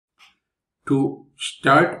To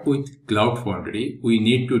start with Cloud Foundry, we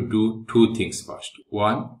need to do two things first.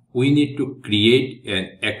 One, we need to create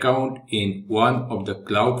an account in one of the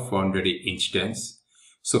Cloud Foundry instance.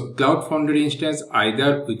 So Cloud Foundry instance,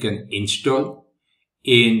 either we can install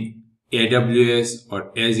in AWS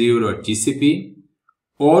or Azure or GCP,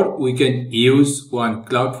 or we can use one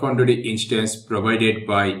Cloud Foundry instance provided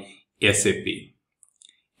by SAP.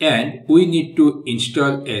 And we need to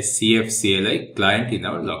install a CF CLI client in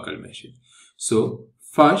our local machine. So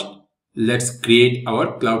first, let's create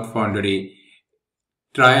our Cloud Foundry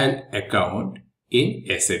trial account in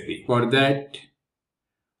SAP. For that,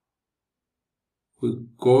 we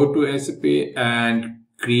go to SAP and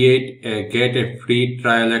get a free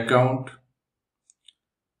trial account.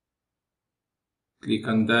 Click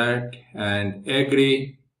on that and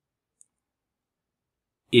agree.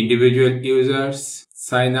 Individual users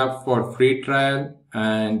sign up for free trial,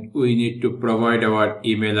 and we need to provide our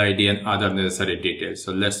email ID and other necessary details.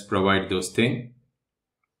 So let's provide those things.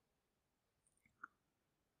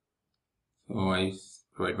 So I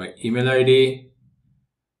provide my email ID,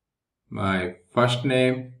 my first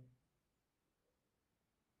name,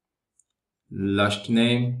 last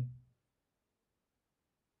name,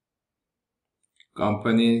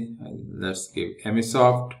 company, let's give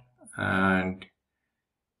Emisoft, and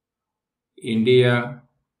India,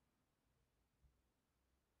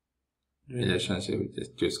 relationship,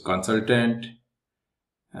 just choose consultant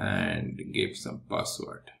and give some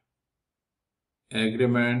password,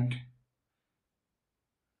 agreement,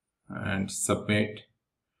 and submit.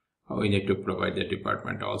 We need to provide the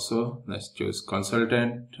department also. Let's choose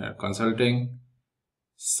consultant, consulting,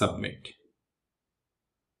 submit.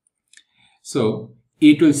 So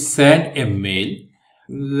it will send a mail.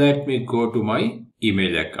 Let me go to my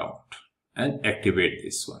email account and activate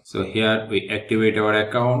this one. So here we activate our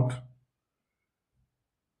account.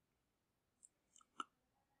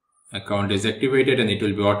 Account is activated and it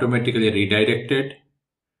will be automatically redirected.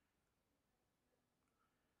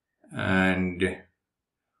 And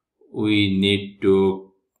we need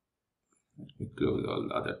to close all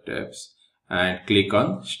the other tabs and click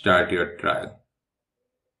on Start Your Trial.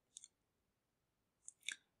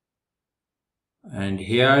 And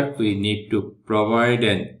here we need to provide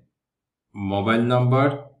a mobile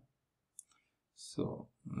number. So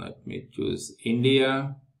let me choose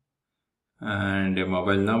India and a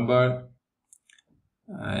mobile number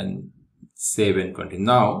and save and continue.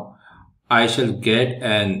 Now I shall get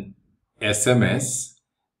an SMS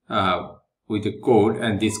with a code,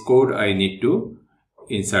 and this code I need to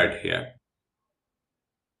insert here.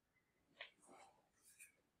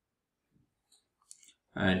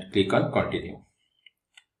 And click on continue.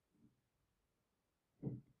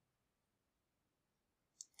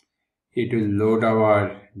 It will load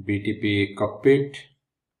our BTP cockpit.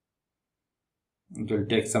 It will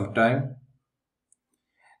take some time.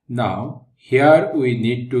 Now here we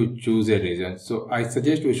need to choose a region. So I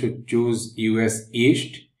suggest we should choose US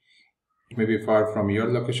East. It may be far from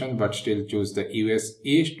your location, but still choose the US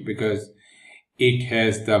East because it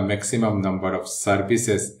has the maximum number of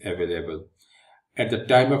services available. At the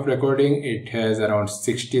time of recording, it has around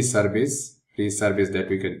 60 free service that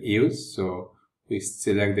we can use. So we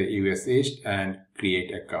select the US East and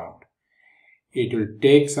create account. It will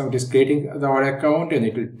take creating our account, and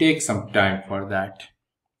it will take some time for that.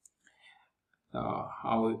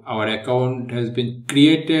 Our account has been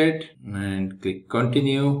created, and click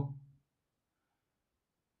continue.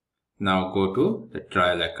 Now go to the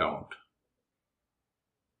trial account.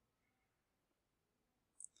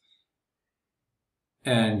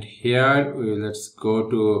 And here let's go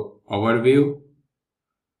to overview.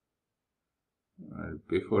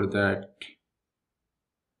 Before that,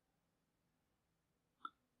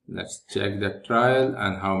 let's check the trial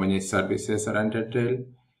and how many services are entitled.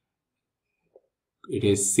 It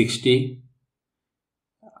is 60.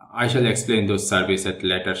 I shall explain those services at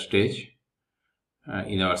later stage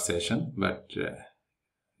in our session, but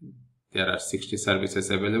there are 60 services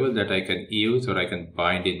available that I can use or I can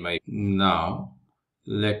bind in my. Now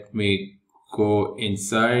let me go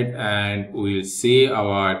inside and we will see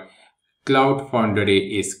our Cloud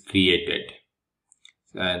Foundry is created.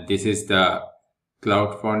 And this is the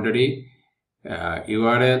Cloud Foundry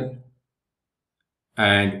URL,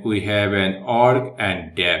 and we have an org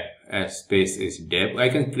and dev. Space is dev. I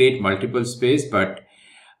can create multiple space, but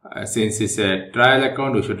since it's a trial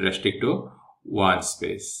account, we should restrict to one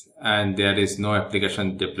space. And there is no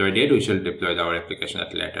application deployed yet. We shall deploy our application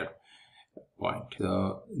at later point.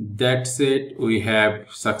 So that's it. We have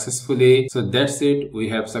successfully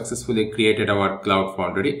created our Cloud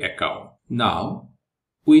Foundry account. Now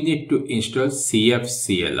we need to install CF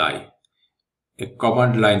CLI. a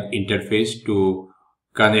command line interface to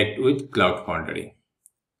connect with Cloud Foundry.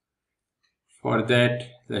 For that,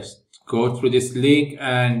 let's go through this link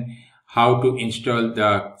and how to install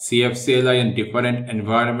the CF CLI in different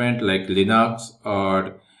environment like Linux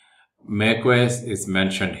or macOS is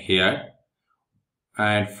mentioned here.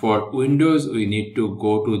 And for Windows, we need to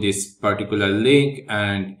go to this particular link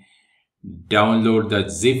and download the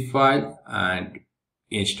zip file and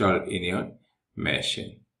install in your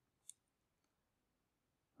machine.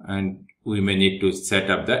 And we may need to set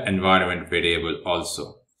up the environment variable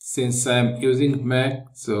also. Since I am using Mac,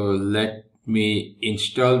 so let me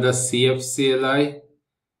install the CF CLI,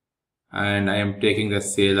 and I am taking the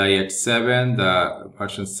CLI at 7, the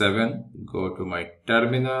version 7. Go to my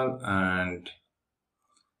terminal and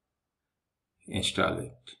install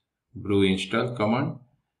it. Brew install command.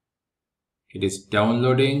 It is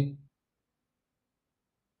downloading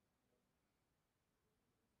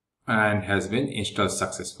and has been installed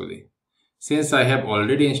successfully. Since I have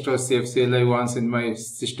already installed CF CLI once in my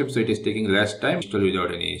system, so it is taking less time to install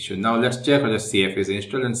without any issue. Now let's check whether CF is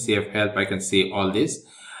installed, and CF help, I can see all these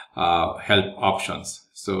help options.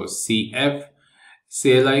 So CF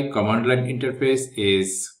CLI command line interface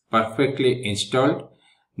is perfectly installed.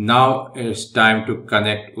 Now it's time to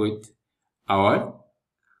connect with our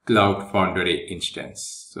Cloud Foundry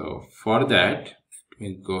instance. So for that, let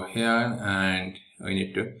me go here and I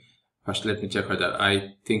need to first let me check whether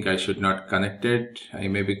I think I should not connect it. I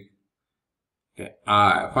may be okay.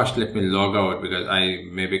 First let me log out because I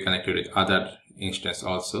may be connected with other instance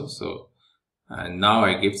also. So and now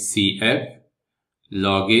I give CF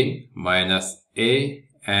login -a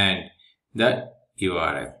and the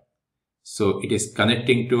URL. So it is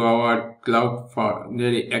connecting to our Cloud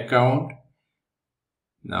Foundry account.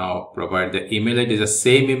 Now provide the email ID, the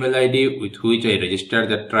same email ID with which I registered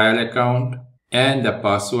the trial account, and the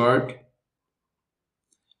password,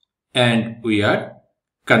 and we are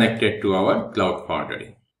connected to our Cloud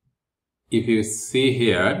Foundry. If you see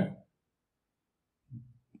here,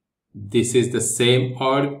 this is the same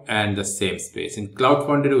org and the same space. In Cloud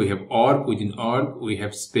Foundry we have org, within org we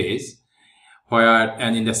have space,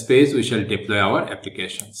 and in the space we shall deploy our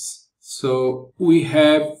applications. So we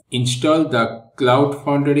have installed the Cloud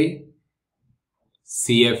Foundry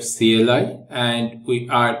CF CLI and we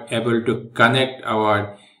are able to connect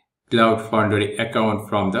our Cloud Foundry account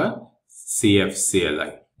from the CF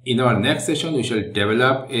CLI. In our next session, we shall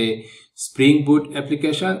develop a Spring Boot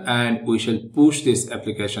application and we shall push this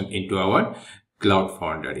application into our Cloud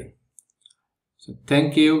Foundry. So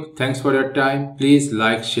thank you. Thanks for your time. Please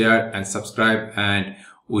like, share and subscribe, and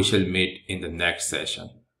we shall meet in the next session.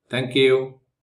 Thank you.